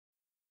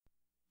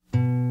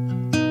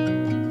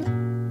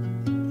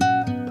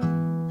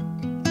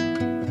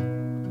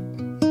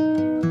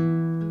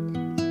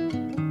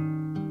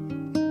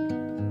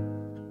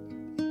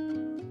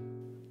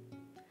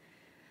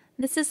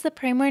This is the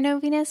Pray More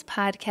Novenas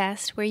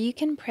podcast where you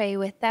can pray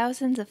with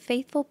thousands of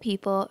faithful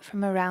people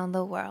from around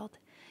the world.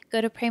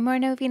 Go to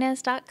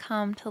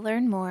praymorenovenas.com to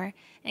learn more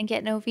and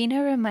get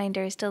novena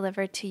reminders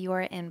delivered to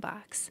your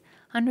inbox.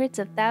 Hundreds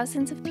of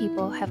thousands of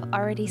people have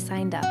already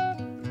signed up.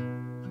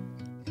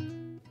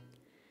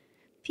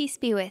 Peace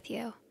be with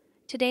you.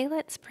 Today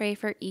let's pray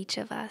for each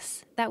of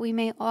us, that we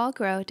may all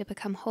grow to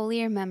become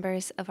holier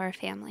members of our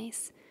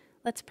families.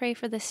 Let's pray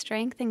for the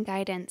strength and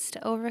guidance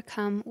to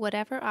overcome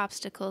whatever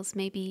obstacles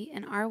may be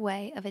in our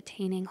way of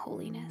attaining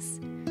holiness.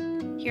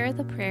 Here are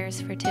the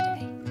prayers for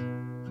today.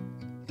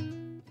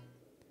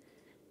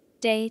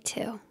 Day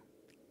 2.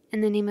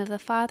 In the name of the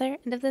Father,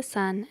 and of the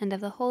Son, and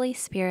of the Holy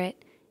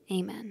Spirit.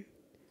 Amen.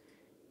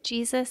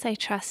 Jesus, I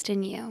trust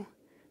in you.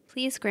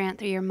 Please grant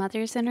through your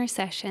mother's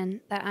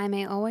intercession that I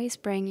may always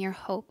bring your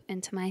hope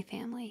into my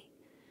family.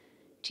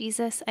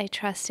 Jesus, I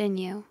trust in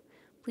you.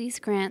 Please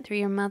grant through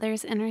your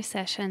mother's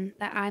intercession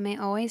that I may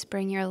always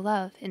bring your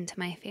love into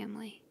my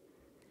family.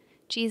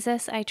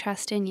 Jesus, I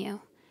trust in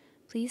you.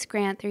 Please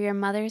grant through your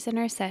mother's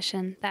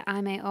intercession that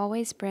I may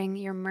always bring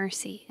your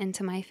mercy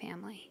into my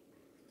family.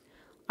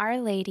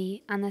 Our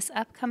Lady, on this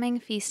upcoming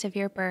feast of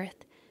your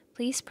birth,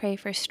 please pray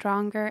for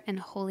stronger and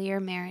holier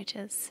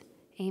marriages.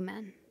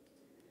 Amen.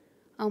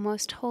 O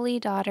most holy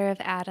daughter of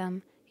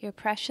Adam, your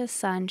precious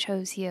Son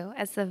chose you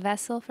as the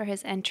vessel for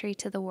his entry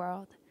to the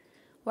world.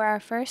 Where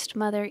our first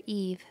mother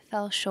Eve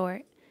fell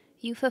short,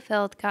 you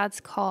fulfilled God's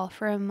call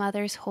for a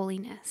mother's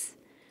holiness.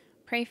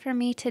 Pray for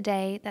me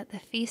today that the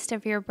feast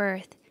of your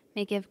birth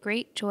may give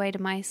great joy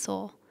to my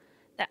soul,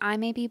 that I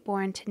may be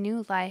born to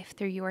new life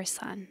through your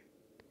Son.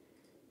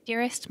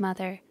 Dearest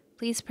Mother,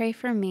 please pray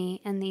for me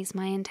and these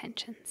my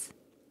intentions.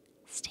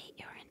 State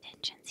your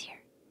intentions here.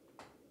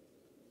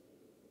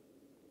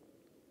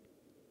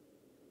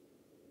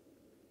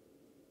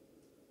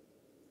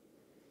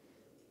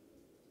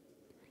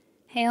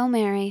 Hail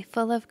Mary,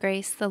 full of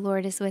grace, the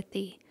Lord is with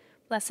thee.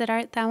 Blessed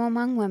art thou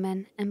among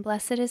women, and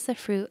blessed is the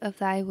fruit of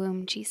thy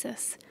womb,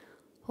 Jesus.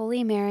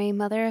 Holy Mary,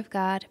 Mother of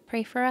God,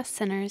 pray for us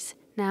sinners,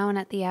 now and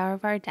at the hour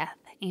of our death.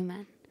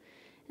 Amen.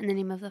 In the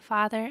name of the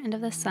Father, and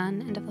of the Son,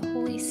 and of the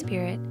Holy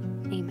Spirit.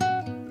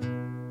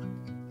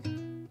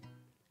 Amen.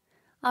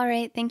 All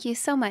right, thank you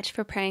so much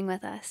for praying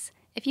with us.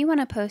 If you want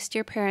to post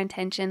your prayer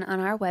intention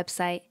on our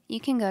website, you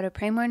can go to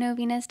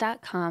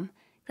praymorenovenas.com,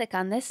 click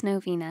on this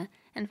novena,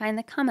 and find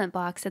the comment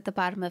box at the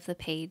bottom of the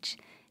page.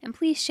 And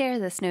please share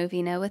this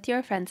novena with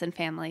your friends and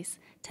families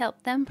to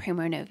help them pray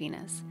more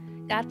novenas.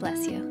 God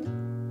bless you.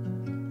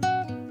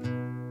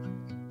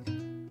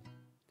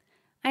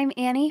 I'm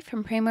Annie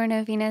from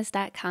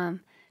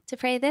praymorenovenas.com. To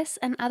pray this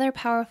and other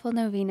powerful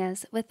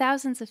novenas with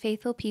thousands of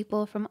faithful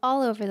people from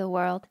all over the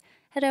world,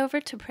 head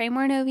over to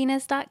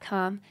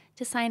praymorenovenas.com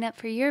to sign up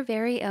for your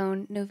very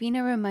own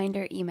novena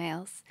reminder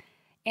emails.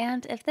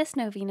 And if this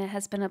novena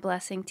has been a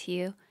blessing to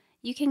you,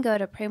 you can go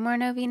to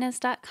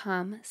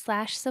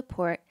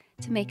praymorenovenas.com/support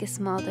to make a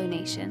small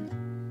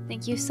donation.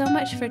 Thank you so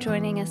much for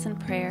joining us in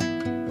prayer.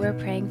 We're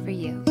praying for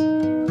you.